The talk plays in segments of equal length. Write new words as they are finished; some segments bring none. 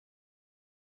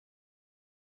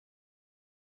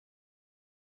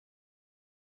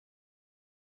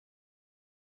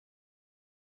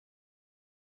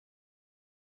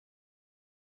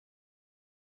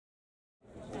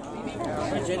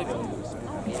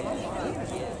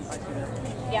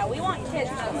Yeah, we want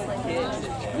kids mostly.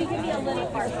 We can be a little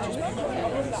partial.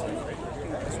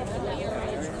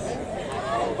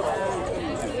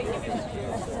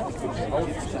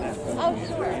 Oh,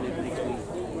 sure.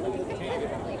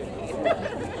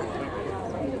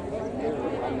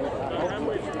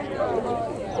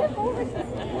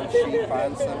 When she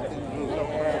finds something new,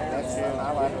 that's I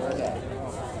like her that.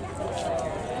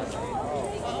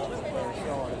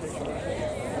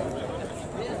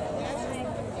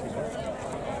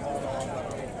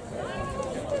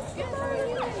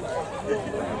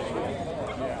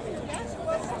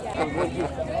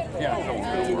 Yeah.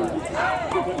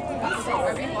 So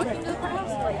are we walking to the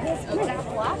house? Like this is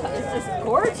just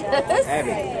gorgeous.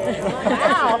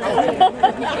 Wow.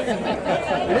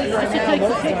 It is right now.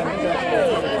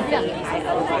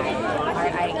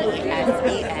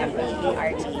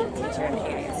 IOIRIESEMBERT, teacher of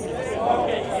areas.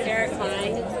 Sarah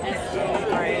Klein,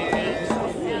 SJRLINE,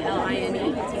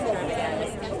 teacher of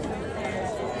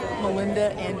areas. Melinda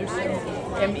Anderson,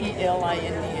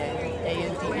 MELINDA,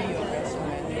 ANDE,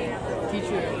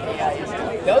 teacher of AIS.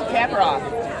 Go Caprock!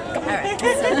 Alright, so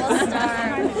we'll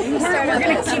start. We're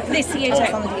going to keep the CHI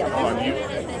on the deal.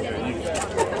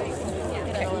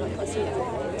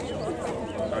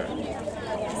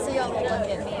 So y'all will look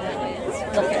at me that way.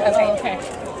 Okay.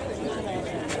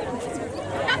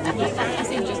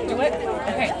 So just do it?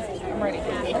 Okay, I'm ready.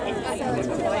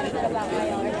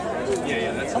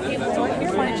 Okay, well, we're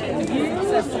here marching.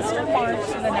 It's a sister march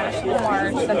to the National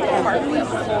March that the Department of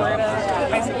Florida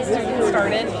high school students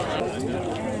started.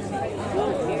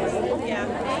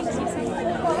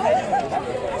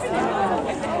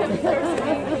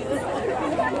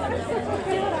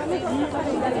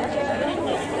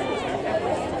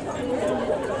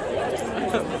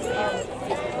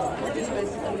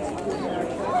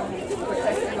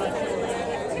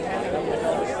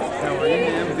 How are you,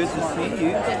 ma'am? Good to see you.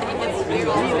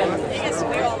 Yes,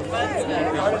 we're all fun today.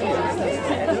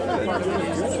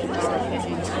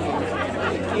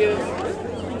 Thank you.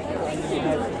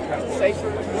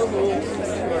 Safer rules.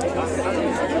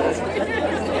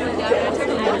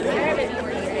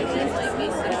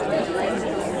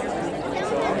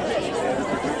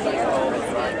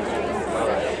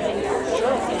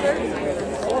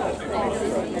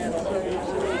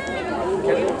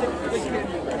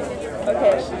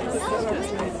 Okay.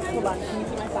 Hold on, can you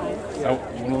see my sign? Oh,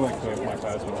 you know, like my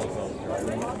password also.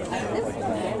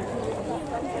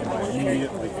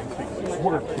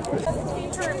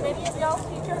 Teacher, and many of y'all's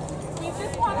teachers, we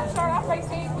just want to start off by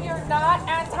saying we are not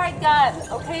anti-gun,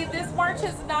 okay? This march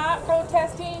is not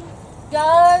protesting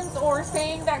guns or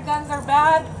saying that guns are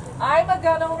bad. I'm a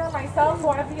gun owner myself, so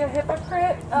I'd be a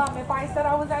hypocrite if I said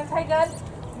I was anti-gun.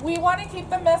 We want to keep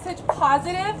the message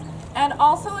positive, and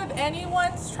also if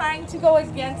anyone's trying to go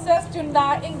against us, do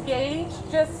not engage,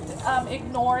 just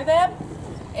ignore them.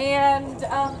 And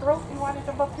girls, you want to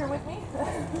jump up here with me?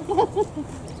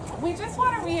 We just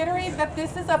want to reiterate that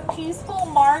this is a peaceful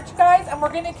march, guys, and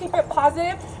we're going to keep it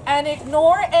positive and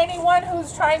ignore anyone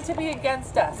who's trying to be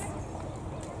against us.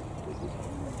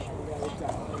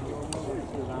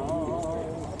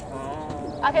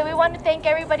 Okay, we want to thank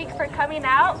everybody for coming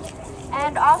out.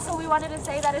 And also we wanted to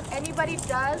say that if anybody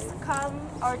does come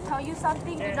or tell you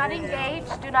something, do not engage,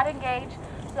 do not engage.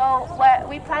 So what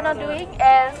we plan on doing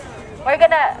is we're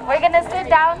gonna sit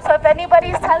down. So if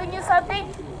anybody's telling you something,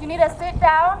 you need to sit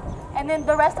down, and then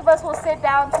the rest of us will sit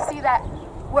down to see that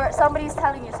somebody's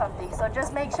telling you something. So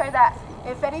just make sure that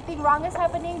if anything wrong is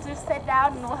happening, just sit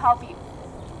down and we'll help you.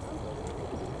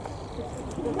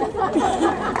 You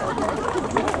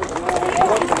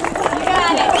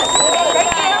got it.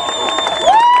 Thank you.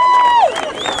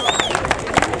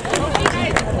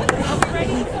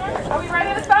 Are we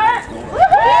ready to start?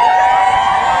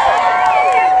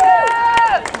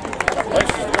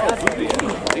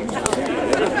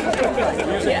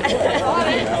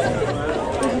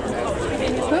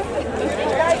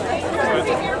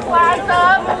 Keep your flags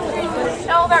up.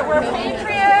 Show that we're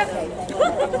patriots.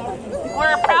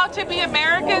 We're proud to be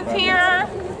Americans here.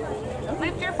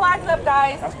 Lift your flags up,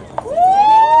 guys.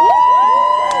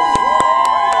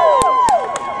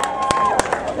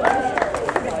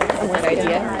 What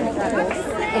idea?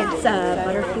 It's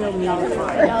Butterfield meal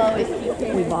pie.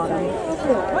 We bought them.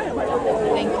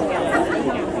 Thank you.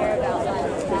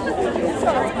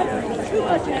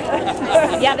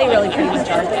 Yeah, they really treat each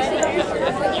other.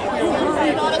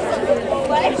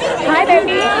 Hi,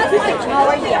 baby. How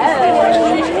are you?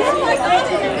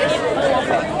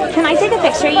 Can I take a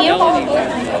picture of you?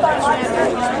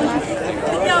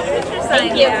 No, picture sign.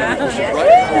 Thank you.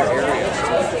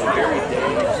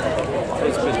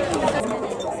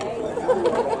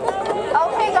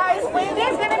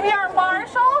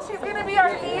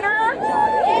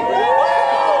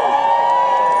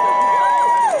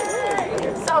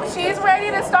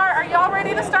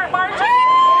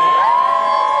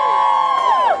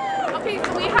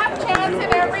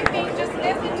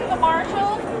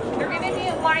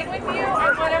 with you,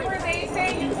 and whatever they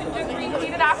say, you can just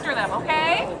repeat it after them,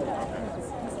 okay?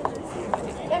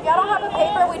 If y'all don't have a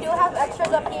paper, we do have extras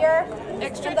up here.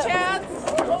 Extra chance.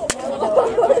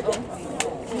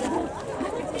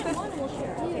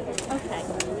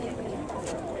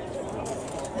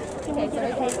 Okay, so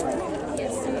okay.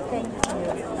 Yes, thank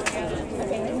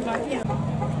you.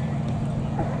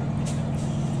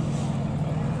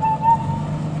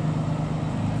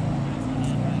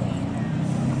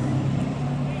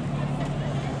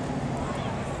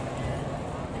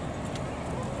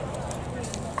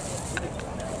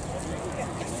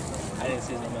 I didn't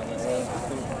see his name on this.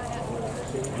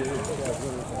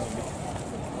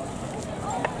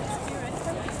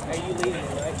 Are you leaving,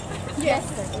 right? Yes.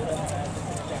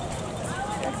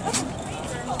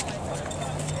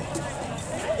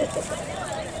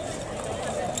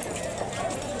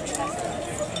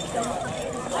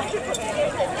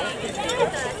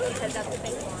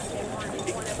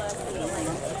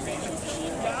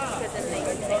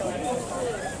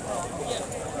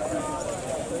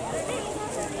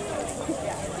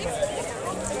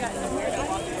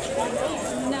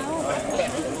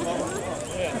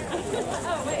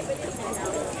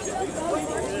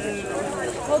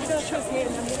 Hold Joshua's hand.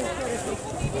 I'm going to put it.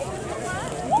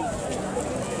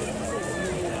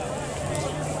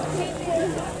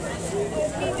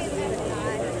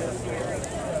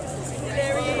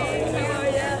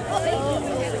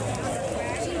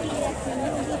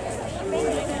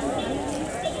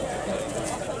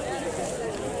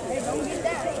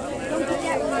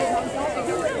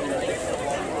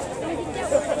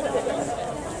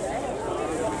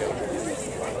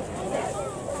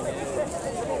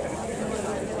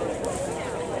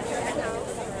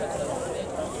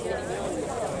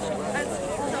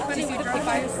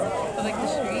 Like the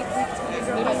street, there's a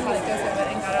little house goes over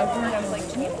and got over, and I was like,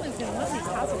 can you live in one of these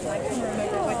houses? And I couldn't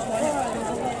remember which one it was.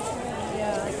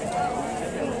 Yeah.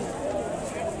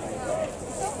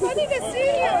 So funny to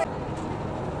see you.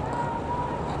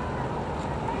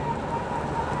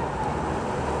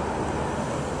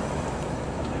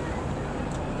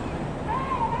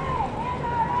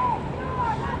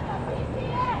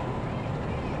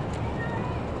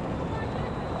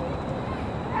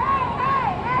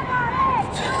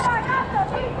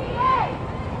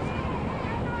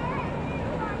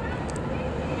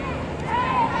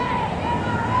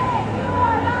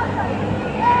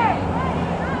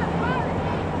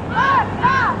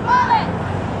 Stop!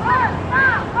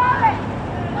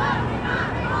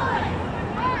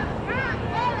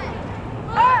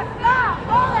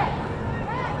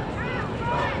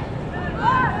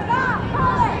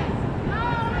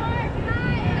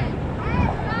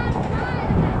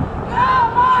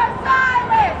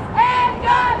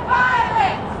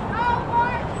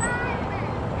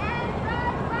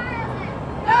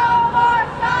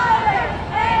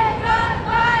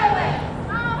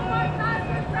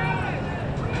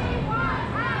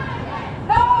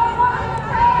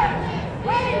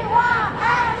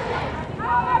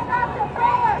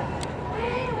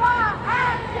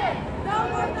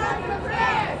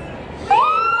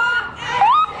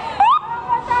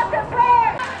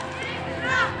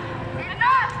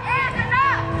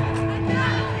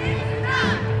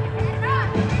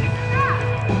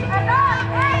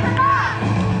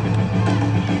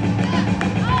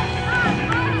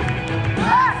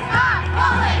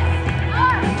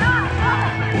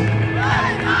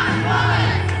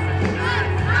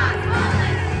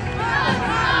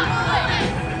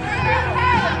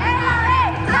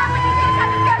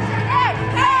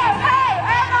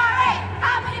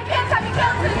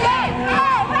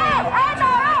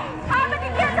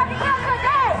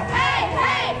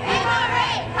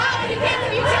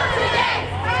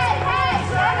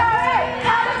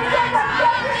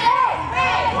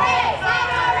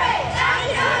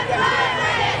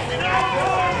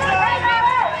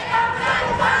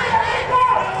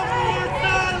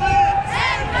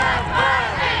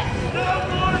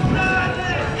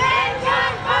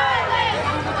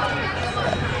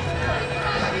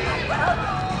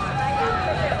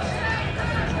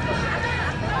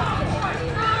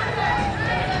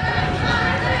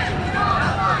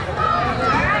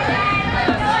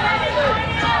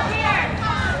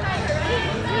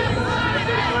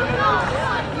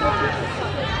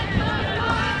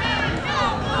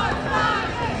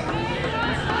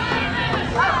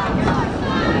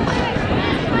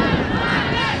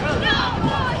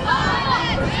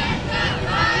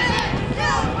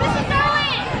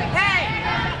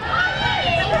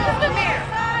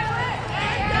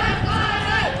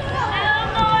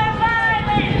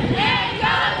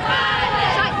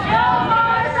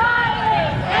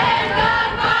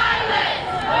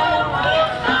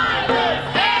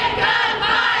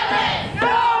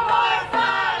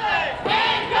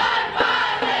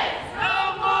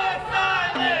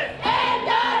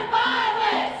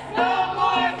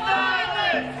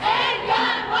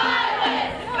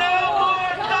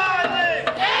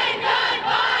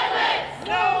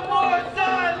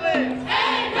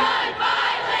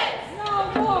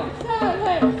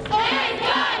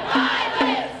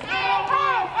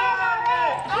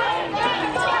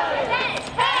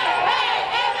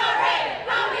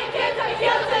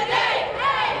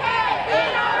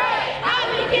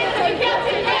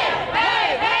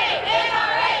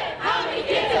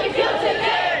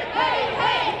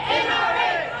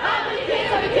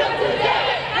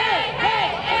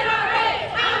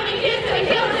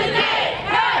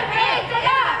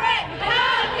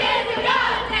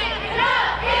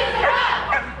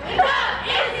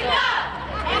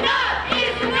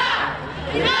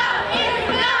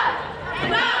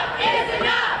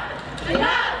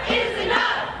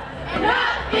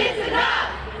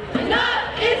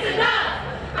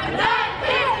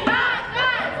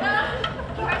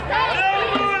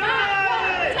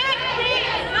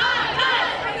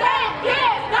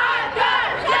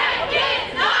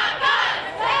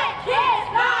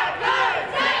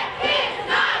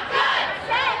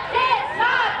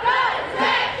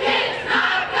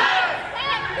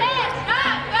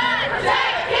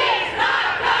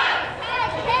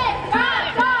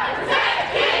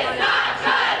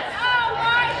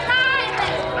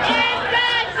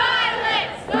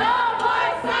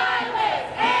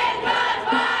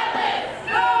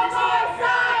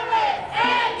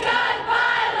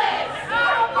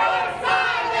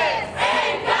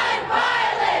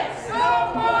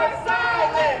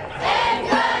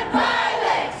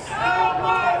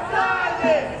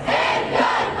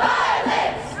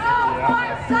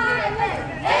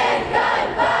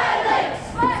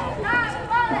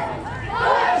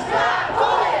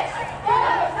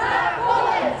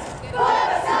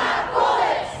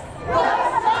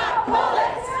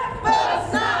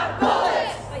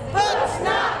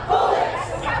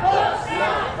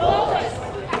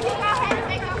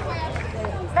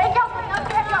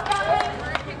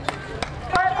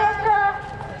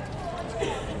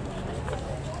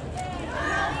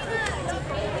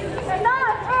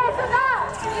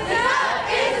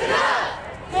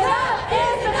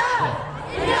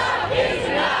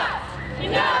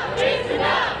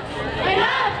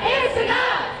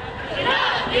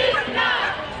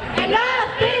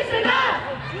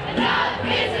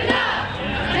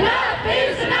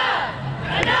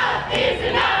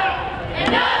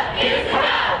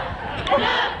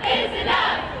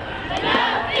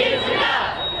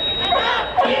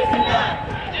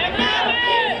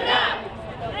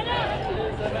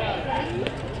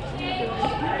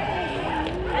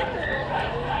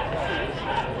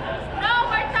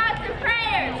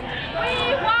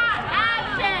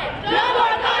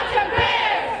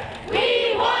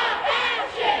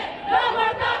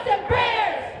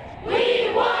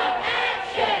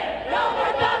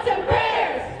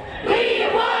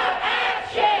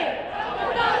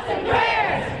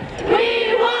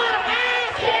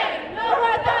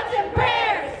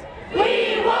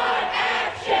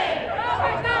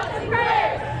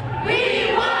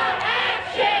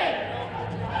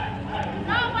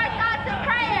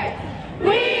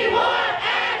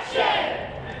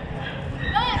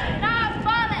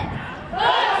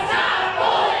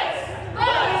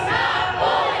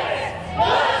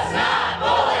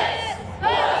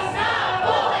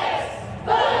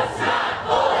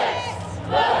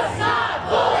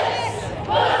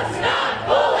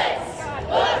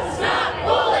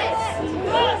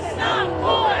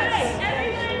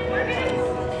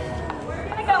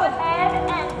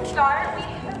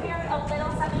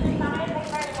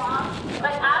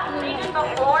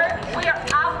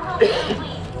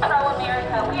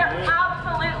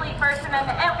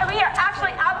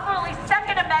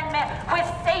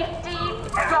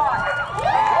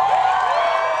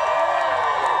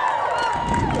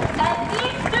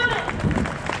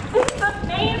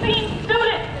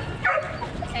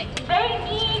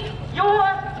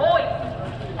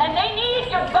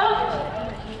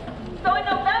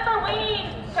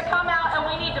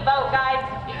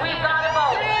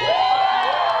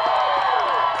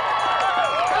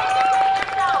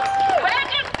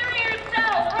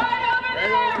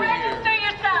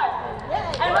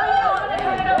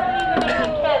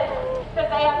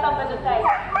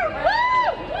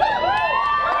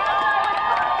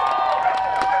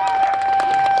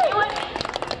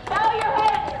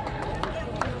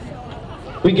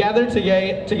 We gather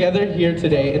together here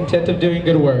today, intent of doing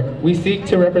good work. We seek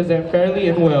to represent fairly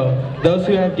and well those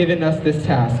who have given us this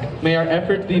task. May our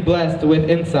efforts be blessed with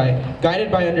insight, guided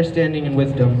by understanding and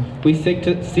wisdom. We seek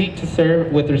to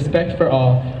serve with respect for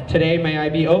all. Today, may I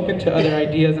be open to other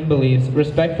ideas and beliefs,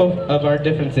 respectful of our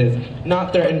differences,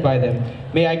 not threatened by them.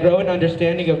 May I grow in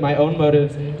understanding of my own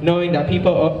motives, knowing that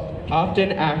people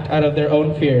often act out of their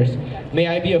own fears. May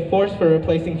I be a force for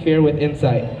replacing fear with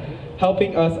insight,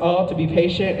 helping us all to be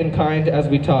patient and kind as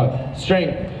we talk.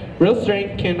 Strength. Real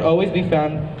strength can always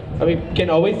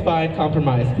find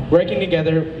compromise. Working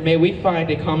together, may we find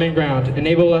a common ground,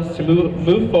 enable us to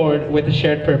move forward with a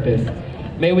shared purpose.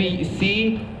 May we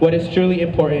see what is truly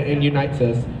important and unites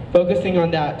us, focusing on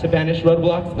that to banish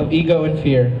roadblocks of ego and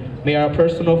fear. May our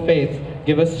personal faith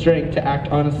give us strength to act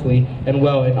honestly and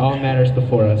well in all matters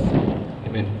before us.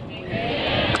 Amen.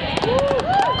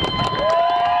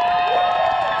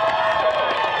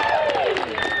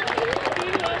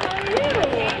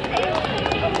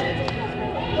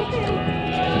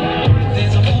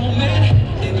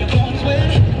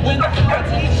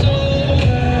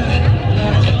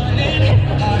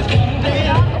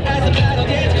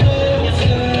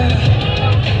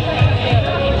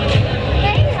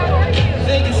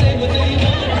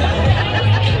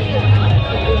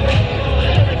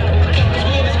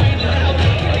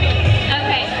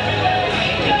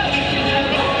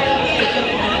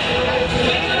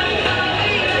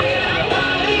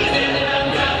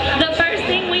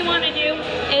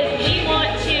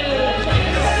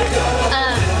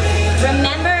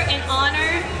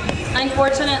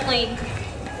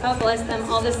 God bless them,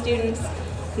 all the students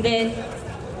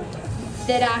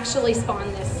that actually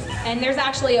spawned this. And there's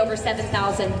actually over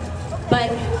 7,000. But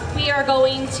we are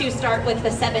going to start with the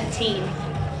 17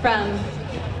 from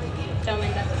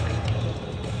gentlemen.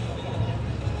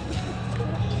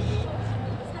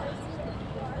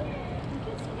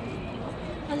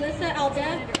 Alyssa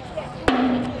Aldev,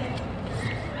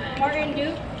 Martin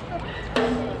Duke,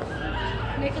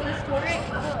 Nicholas Torek,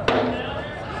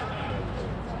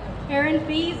 Aaron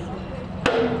Fees,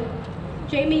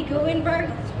 Jamie Gutenberg,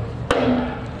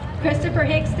 Christopher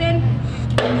Hickston,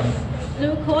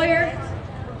 Luke Hoyer,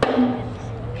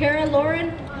 Kara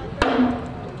Lauren,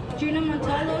 Gina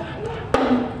Montalvo,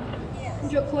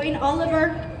 Joaquin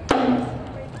Oliver,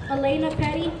 Elena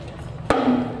Petty,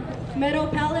 Meadow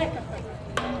Pallet,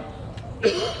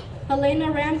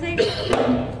 Helena Ramsey,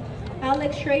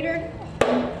 Alex Schrader,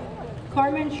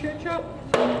 Carmen Schurtrup,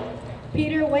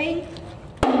 Peter Wayne,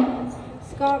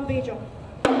 Scott Beijel.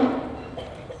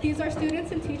 These are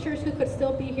students and teachers who could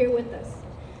still be here with us,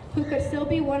 who could still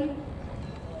be one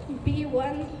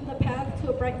the path to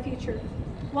a bright future.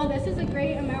 While this is a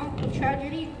great amount of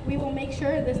tragedy, we will make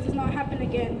sure this does not happen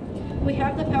again. We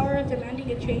have the power of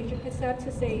demanding a change, it's sad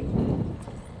to say.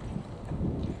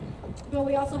 But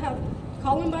we also have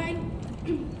Columbine,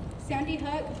 Sandy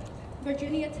Hook,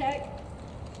 Virginia Tech,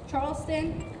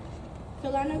 Charleston,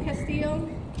 Delano Castillo,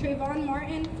 Trayvon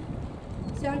Martin,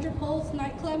 Sandra Pohl's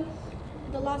nightclub,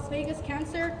 the Las Vegas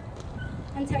Cancer,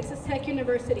 and Texas Tech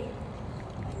University.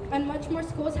 And much more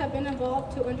schools have been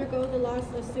involved to undergo the loss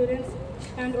of students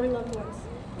and or loved ones.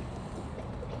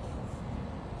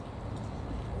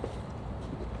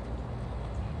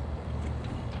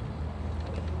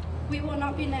 We will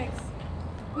not be next.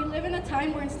 We live in a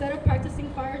time where instead of practicing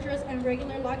fire drills and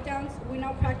regular lockdowns, we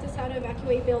now practice how to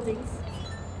evacuate buildings.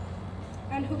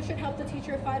 And who should help the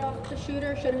teacher fight off the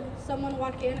shooter should someone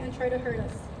walk in and try to hurt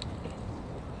us?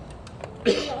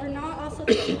 We are not also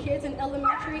teaching kids in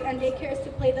elementary and daycares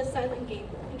to play the silent game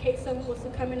in case someone was to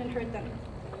come in and hurt them.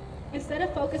 Instead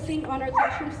of focusing on our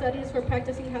classroom studies, we're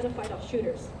practicing how to fight off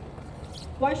shooters.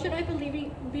 Why should I be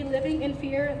living in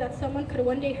fear that someone could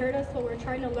one day hurt us while we're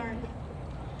trying to learn?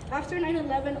 After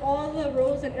 9/11, all the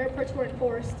roads and airports were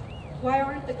enforced. Why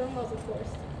aren't the gun laws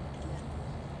enforced?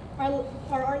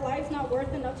 Are our lives not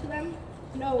worth enough to them?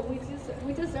 No,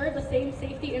 we deserve the same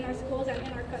safety in our schools and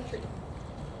in our country.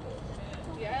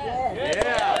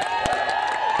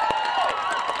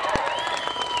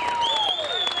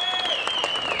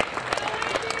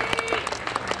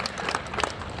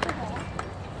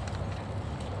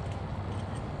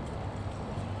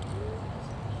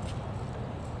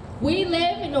 We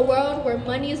live in a world where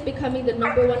money is becoming the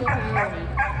 #1 priority.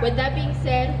 With that being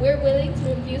said, we're willing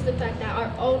to refuse the fact that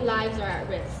our own lives are at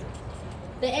risk.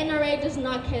 The NRA does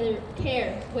not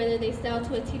care whether they sell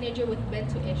to a teenager with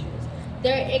mental issues.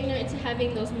 They're ignorant to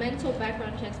having those mental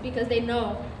background checks because they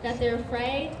know that they're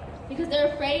afraid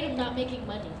of not making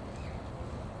money.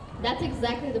 That's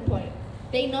exactly the point.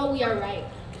 They know we are right.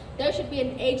 There should be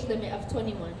an age limit of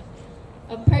 21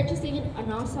 of purchasing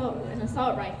an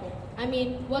assault rifle. I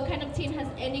mean, what kind of teen has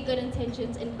any good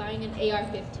intentions in buying an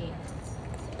AR-15?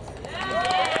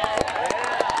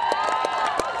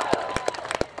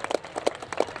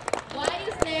 Why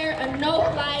is there a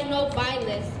no-fly, no-buy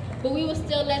list, but we will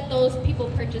still let those people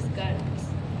purchase guns?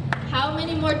 How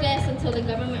many more deaths until the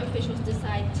government officials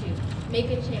decide to make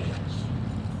a change?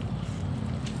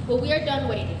 But we are done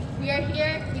waiting. We are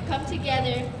here, we come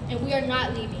together, and we are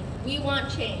not leaving. We want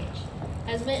change.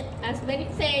 As many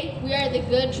say, we are the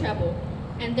good trouble.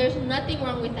 And there's nothing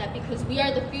wrong with that because we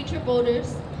are the future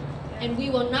voters and we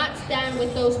will not stand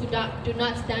with those who do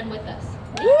not stand with us.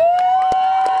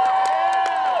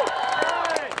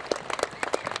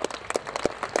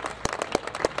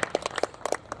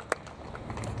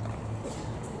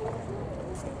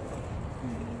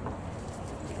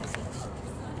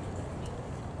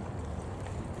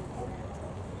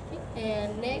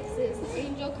 And next is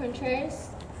Angel Contreras.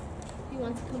 He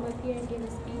wants to come up here and give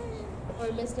a speech. Or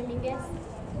Mr. Minguez.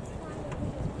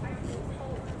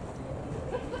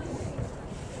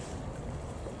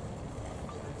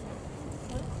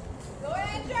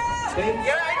 Thank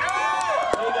you.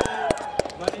 Hey guys,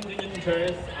 my name is Angel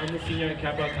Contreras. I'm a senior at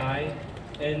Capital High.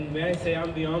 And may I say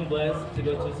I'm beyond blessed to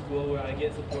go to a school where I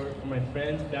get support from my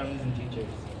friends, families, and teachers.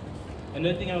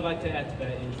 Another thing I would like to add to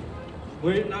that is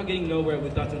we're not getting nowhere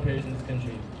with thoughts and prayers in this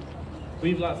country.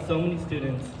 We've lost so many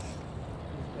students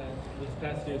this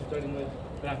past year, starting with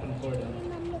what happened in Florida.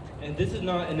 And this is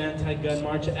not an anti-gun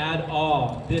march at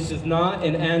all. This is not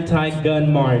an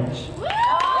anti-gun march.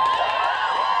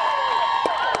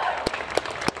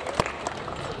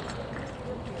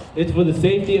 It's for the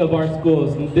safety of our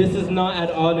schools. This is not at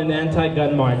all an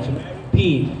anti-gun march.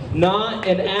 Repeat, not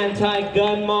an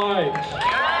anti-gun march.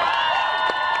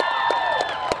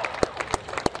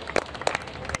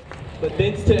 But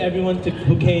thanks to everyone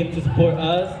who came to support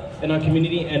us and our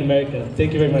community and America.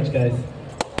 Thank you very much, guys.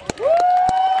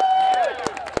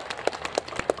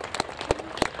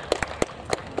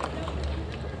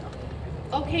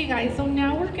 Okay guys, so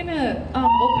now we're gonna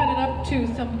open it up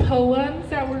to some poems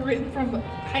that were written from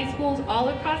high schools all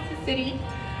across the city.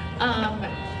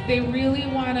 They really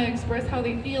want to express how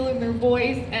they feel in their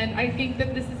voice, and I think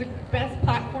that this is the best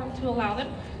platform to allow them.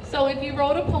 So if you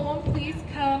wrote a poem, please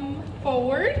come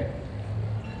forward.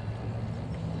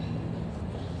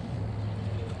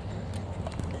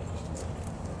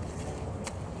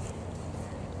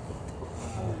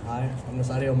 Hi, I'm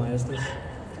Nazario Maestas.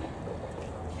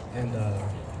 And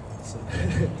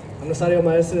I'm Nazario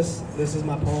Maestas. This is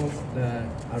my poem that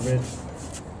I read.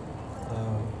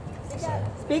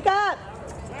 Speak up!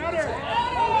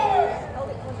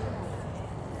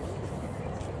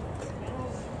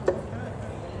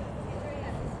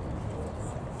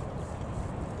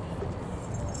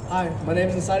 Hi, my name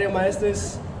is Nazario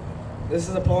Maestas. This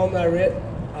is a poem that I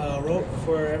wrote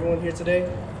for everyone here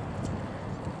today.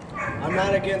 I'm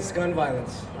not against gun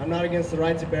violence. I'm not against the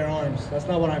right to bear arms. That's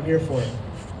not what I'm here for.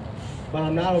 But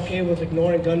I'm not okay with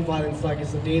ignoring gun violence like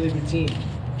it's a daily routine.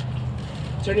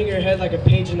 Turning your head like a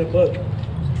page in a book,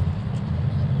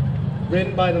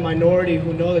 written by the minority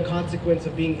who know the consequence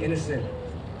of being innocent.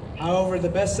 However, the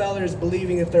bestseller is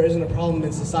believing that there isn't a problem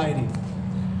in society.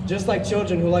 Just like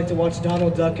children who like to watch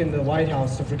Donald Duck in the White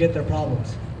House to forget their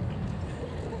problems.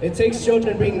 It takes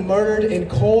children being murdered in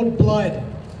cold blood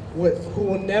who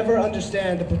will never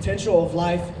understand the potential of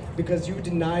life because you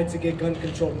denied to get gun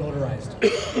control notarized.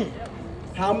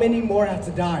 How many more have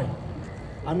to die?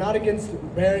 I'm not against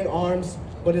bearing arms,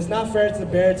 but it's not fair to the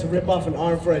bearer to rip off an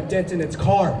arm for a dent in its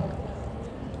car.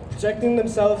 Protecting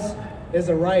ourselves is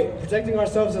a right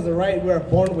we are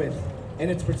born with,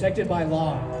 and it's protected by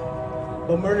law.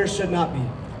 But murder should not be.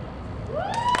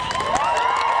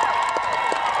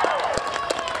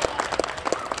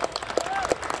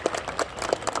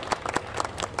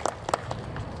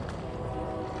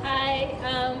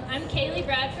 I'm Kaylee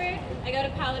Bradford. I go to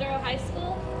Paladero High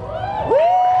School.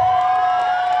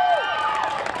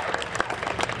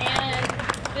 And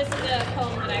this is a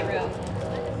poem that I wrote.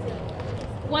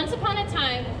 Once upon a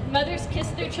time, mothers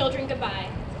kissed their children goodbye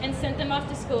and sent them off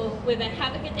to school with a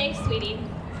 "Have a good day, sweetie."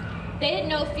 They had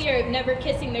no fear of never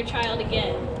kissing their child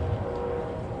again.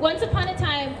 Once upon a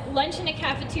time, lunch in a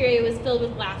cafeteria was filled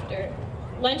with laughter.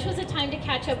 Lunch was a time to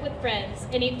catch up with friends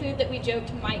and eat food that we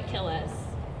joked might kill us.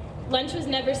 Lunch was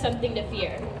never something to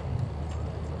fear.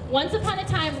 Once upon a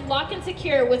time, lock and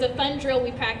secure was a fun drill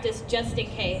we practiced just in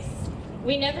case.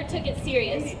 We never took it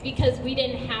serious because we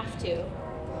didn't have to.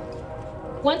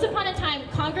 Once upon a time,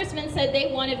 congressmen said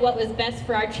they wanted what was best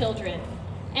for our children,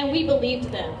 and we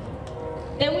believed them.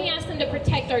 Then we asked them to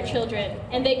protect our children,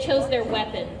 and they chose their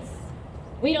weapons.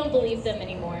 We don't believe them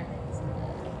anymore.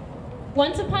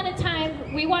 Once upon a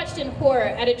time, we watched in horror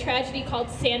at a tragedy called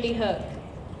Sandy Hook.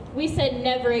 We said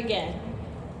never again.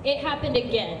 It happened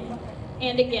again,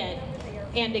 and again,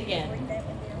 and again.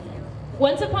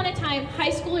 Once upon a time,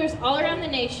 high schoolers all around the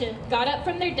nation got up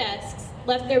from their desks,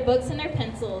 left their books and their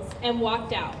pencils, and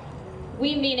walked out.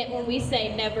 We mean it when we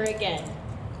say never again.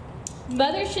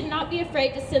 Mothers should not be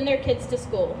afraid to send their kids to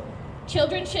school.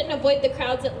 Children shouldn't avoid the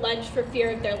crowds at lunch for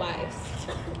fear of their lives.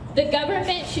 The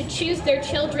government should choose their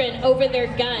children over their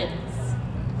guns.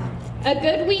 A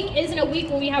good week isn't a week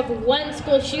when we have one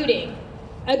school shooting.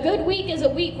 A good week is a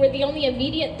week where the only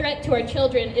immediate threat to our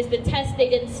children is the test they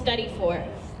didn't study for.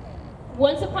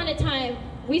 Once upon a time,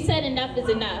 we said enough is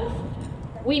enough.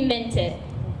 We meant it.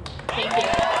 Thank you.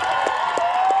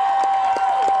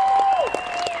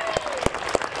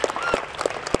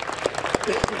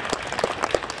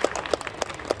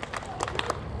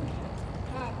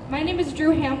 My name is Drew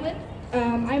Hamlin.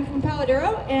 I'm from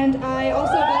Paladero, and I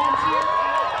also volunteer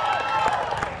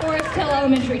at Forest Hill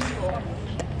Elementary School.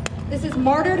 This is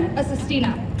Martyred a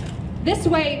Sestina. This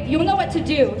way, you'll know what to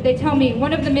do, they tell me,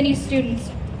 one of the many students.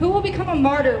 Who will become a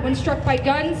martyr when struck by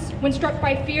guns, when struck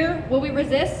by fear? Will we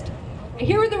resist? I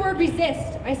hear the word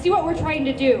resist. I see what we're trying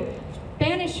to do.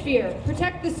 Banish fear,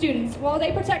 protect the students while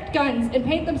they protect guns and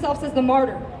paint themselves as the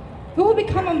martyr. Who will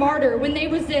become a martyr when they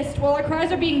resist while our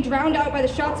cries are being drowned out by the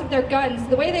shots of their guns,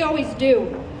 the way they always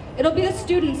do? It'll be the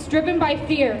students driven by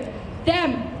fear.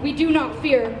 Them we do not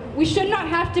fear. We should not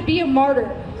have to be a martyr.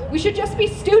 We should just be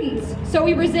students, so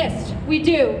we resist. We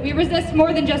do. We resist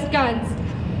more than just guns.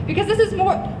 Because this is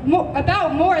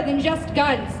about more than just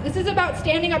guns. This is about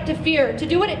standing up to fear, to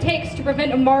do what it takes to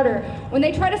prevent a martyr. When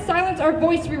they try to silence our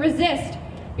voice, we resist,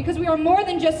 because we are more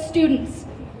than just students.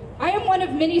 I am one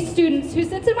of many students who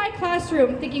sits in my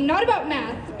classroom thinking not about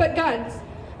math, but guns.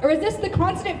 I resist the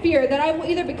constant fear that I will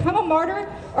either become a martyr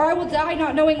or I will die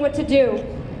not knowing what to do.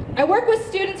 I work with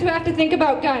students who have to think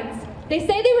about guns. They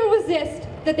say they will resist,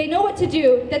 that they know what to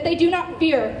do, that they do not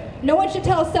fear. No one should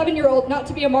tell a 7-year-old not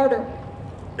to be a martyr.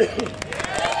 Thank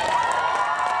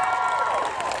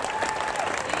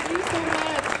you so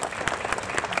much.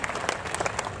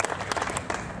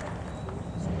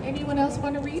 Anyone else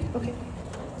want to read? Okay.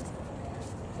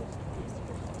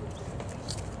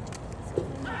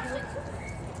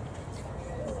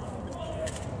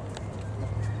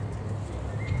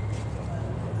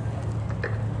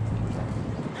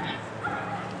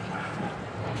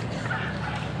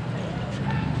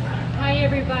 Hi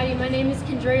everybody, my name is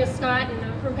Kendrea Scott and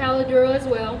I'm from Paladuro as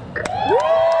well.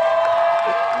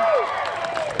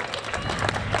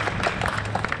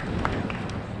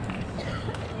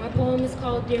 My poem is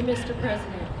called Dear Mr.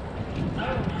 President.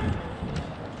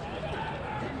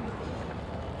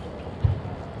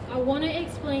 I want to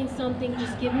explain something,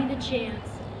 just give me the chance.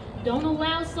 Don't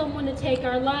allow someone to take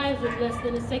our lives with less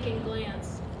than a second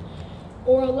glance.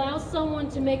 Or allow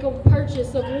someone to make a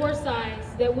purchase of war size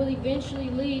that will eventually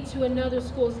lead to another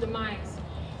school's demise.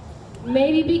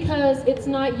 Maybe because it's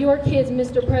not your kids,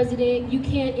 Mr. President, you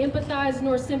can't empathize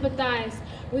nor sympathize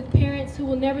with parents who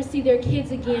will never see their kids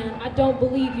again. I don't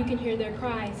believe you can hear their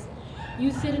cries.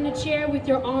 You sit in a chair with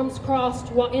your arms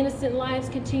crossed while innocent lives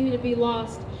continue to be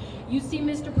lost. You see,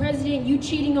 Mr. President, you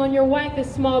cheating on your wife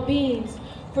as small beans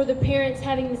for the parents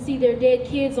having to see their dead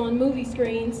kids on movie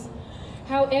screens.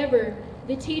 However,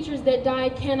 the teachers that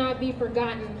died cannot be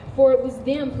forgotten, for it was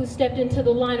them who stepped into the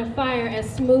line of fire as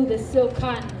smooth as silk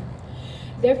cotton.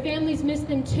 Their families miss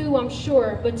them too, I'm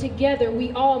sure, but together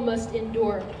we all must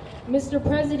endure. Mr.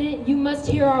 President, you must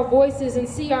hear our voices and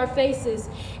see our faces,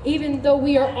 even though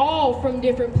we are all from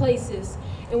different places.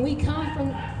 And we come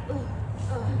from,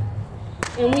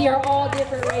 and we are all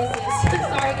different races.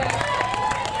 Sorry, guys.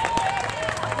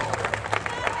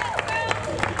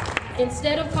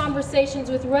 Instead of conversations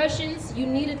with Russians, you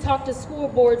need to talk to school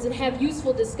boards and have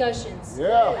useful discussions.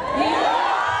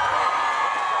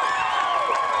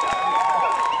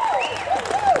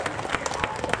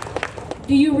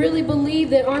 Do you really believe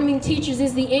that arming teachers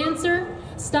is the answer?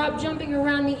 Stop jumping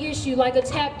around the issue like a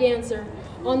tap dancer.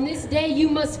 On this day, you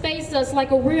must face us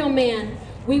like a real man.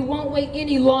 We won't wait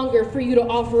any longer for you to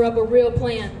offer up a real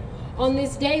plan. On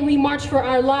this day, we march for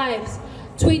our lives.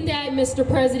 Tweet that, Mr.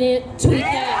 President, tweet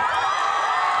that.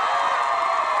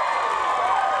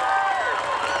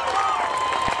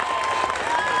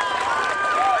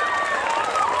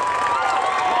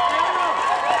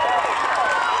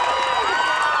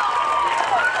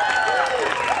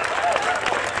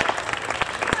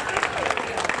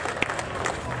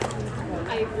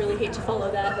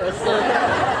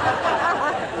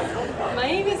 My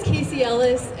name is Casey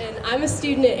Ellis, and I'm a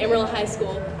student at Amarillo High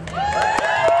School.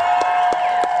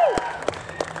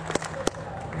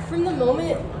 From the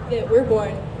moment that we're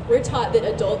born, we're taught that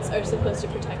adults are supposed to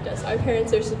protect us. Our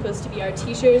parents are supposed to be our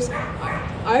teachers.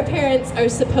 Our parents are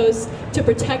supposed to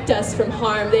protect us from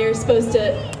harm. They are supposed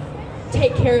to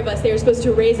take care of us. They are supposed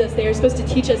to raise us. They are supposed to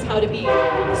teach us how to be.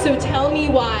 So tell me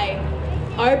why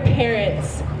our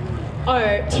parents,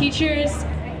 our teachers,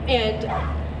 and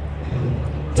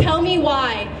tell me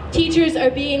why teachers are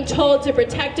being told to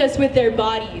protect us with their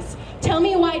bodies. Tell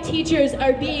me why teachers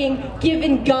are being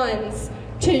given guns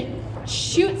to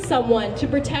shoot someone to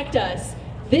protect us.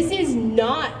 This is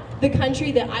not the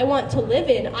country that I want to live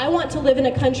in. I want to live in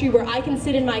a country where I can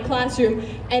sit in my classroom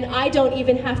and I don't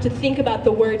even have to think about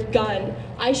the word gun.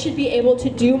 I should be able to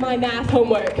do my math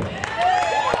homework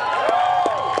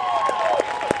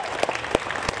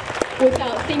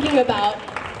without thinking about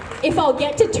if I'll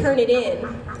get to turn it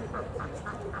in.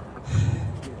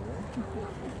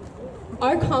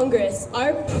 Our Congress,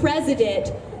 our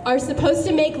president, are supposed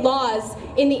to make laws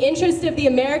in the interest of the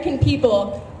American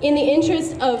people, in the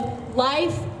interest of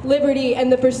life, liberty,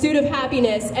 and the pursuit of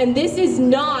happiness, and this is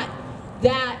not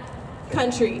that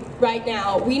country right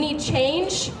now. We need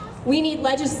change, we need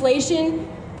legislation,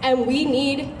 and we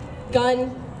need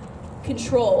gun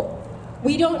control.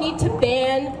 We don't need to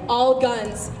ban all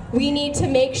guns. We need to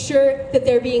make sure that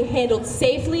they're being handled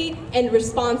safely and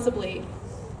responsibly.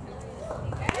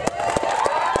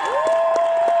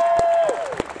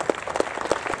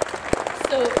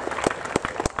 So,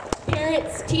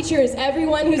 parents, teachers,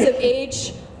 everyone who's of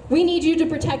age, we need you to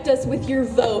protect us with your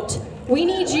vote. We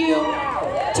need you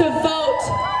to vote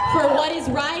for what is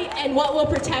right and what will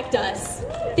protect us.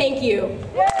 Thank you.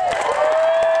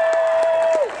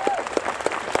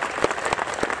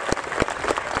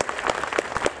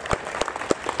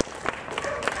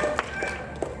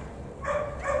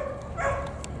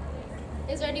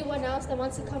 Is there anyone else that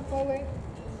wants to come forward?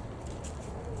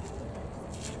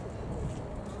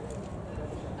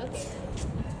 Okay.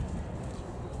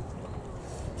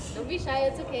 Don't be shy,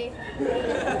 it's okay.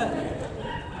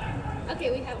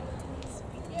 Okay, we have.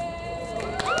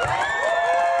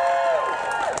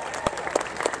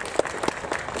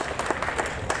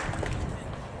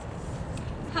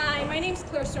 Hi, my name's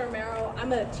Claire Romero.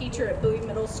 I'm a teacher at Bowie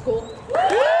Middle School.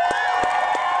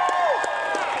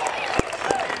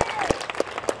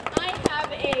 I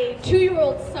have a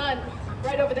 2-year-old son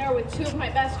right over there with 2 of my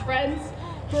best friends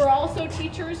who are also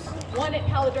teachers, one at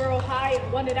Paladuro High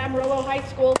and one at Amarillo High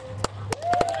School.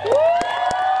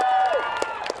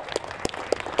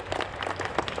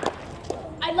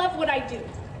 I love what I do.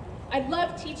 I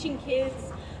love teaching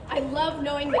kids. I love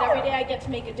knowing that every day I get to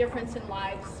make a difference in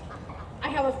lives. I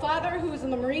have a father who is in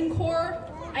the Marine Corps.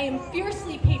 I am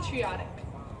fiercely patriotic.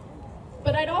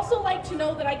 But I'd also like to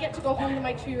know that I get to go home to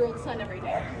my 2-year-old son every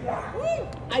day.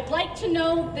 I'd like to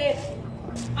know that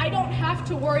I don't have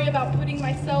to worry about putting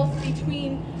myself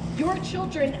between your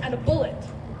children and a bullet.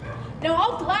 Now,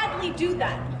 I'll gladly do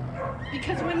that,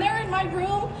 because when they're in my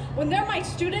room, when they're my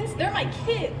students, they're my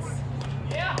kids.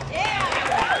 Yeah.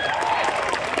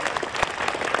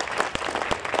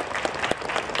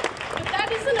 But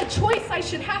that isn't a choice I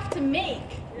should have to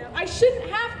make. I shouldn't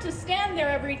have to stand there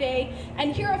every day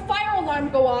and hear a fire alarm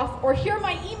go off or hear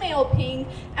my email ping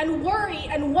and worry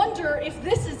and wonder if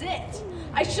this is it.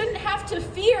 I shouldn't have to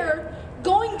fear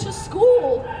going to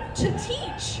school to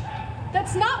teach.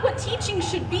 That's not what teaching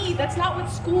should be. That's not what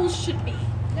schools should be.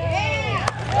 Yeah.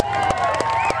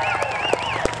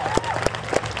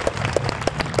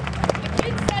 The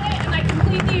kid said it, and I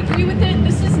completely agree with it.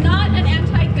 This is not an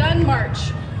anti-gun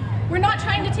march. We're not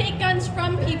trying to take guns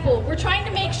from people. We're trying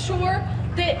to make sure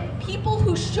that people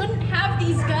who shouldn't have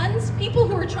these guns, people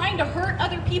who are trying to hurt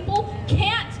other people,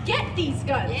 can't get these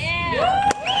guns. Yeah.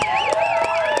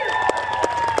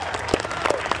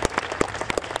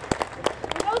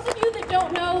 For those of you that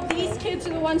don't know, these kids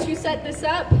are the ones who set this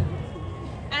up,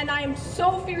 and I'm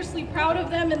so fiercely proud of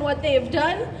them and what they have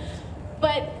done,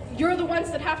 but you're the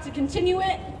ones that have to continue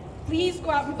it. Please go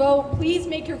out and vote. Please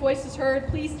make your voices heard.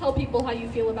 Please tell people how you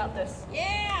feel about this.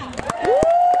 Yeah!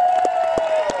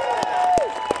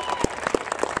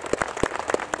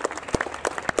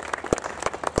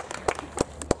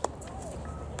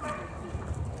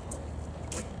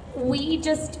 We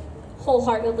just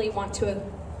wholeheartedly want to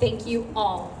thank you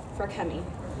all for coming.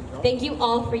 Thank you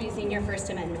all for using your First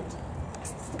Amendment.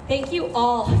 Thank you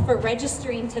all for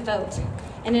registering to vote.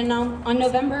 And then on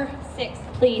November 6th,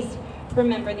 please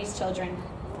remember these children.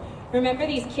 Remember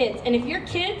these kids. And if you're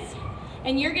kids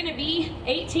and you're going to be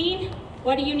 18,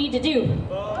 what do you need to do?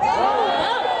 Vote.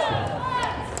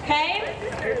 Okay?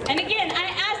 And again,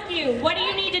 I ask you, what do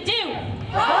you need to do?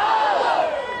 Vote.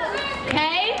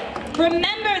 Okay?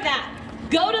 Remember that.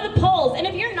 Go to the polls. And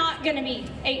if you're not going to be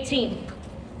 18,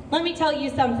 let me tell you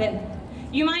something.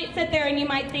 You might sit there and you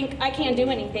might think, I can't do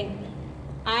anything.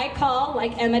 I call,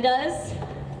 like Emma does,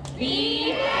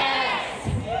 BS.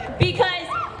 Because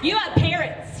you have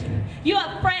parents, you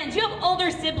have friends, you have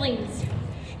older siblings.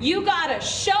 You gotta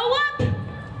show up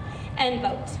and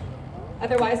vote.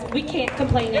 Otherwise, we can't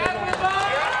complain anymore.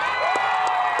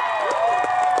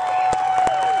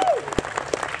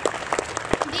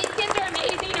 These kids are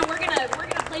amazing, and we're gonna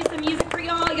play some music for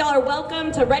y'all. Y'all are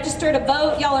welcome to register to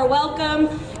vote. Y'all are welcome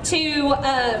to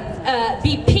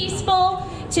be peaceful,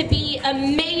 to be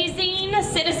amazing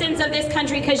citizens of this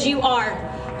country, because you are.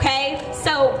 Okay,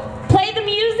 so play the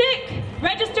music,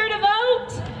 register to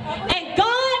vote, and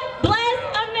God bless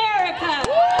America.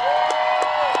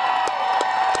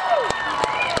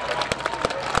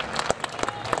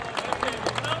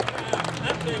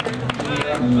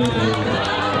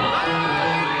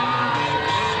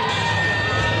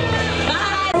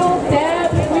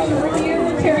 Deb, Commissioner Review,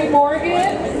 Terry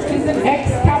Morgan, she's an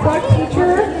ex-Catholic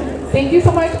teacher. Thank you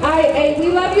so much, IA. We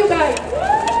love you guys.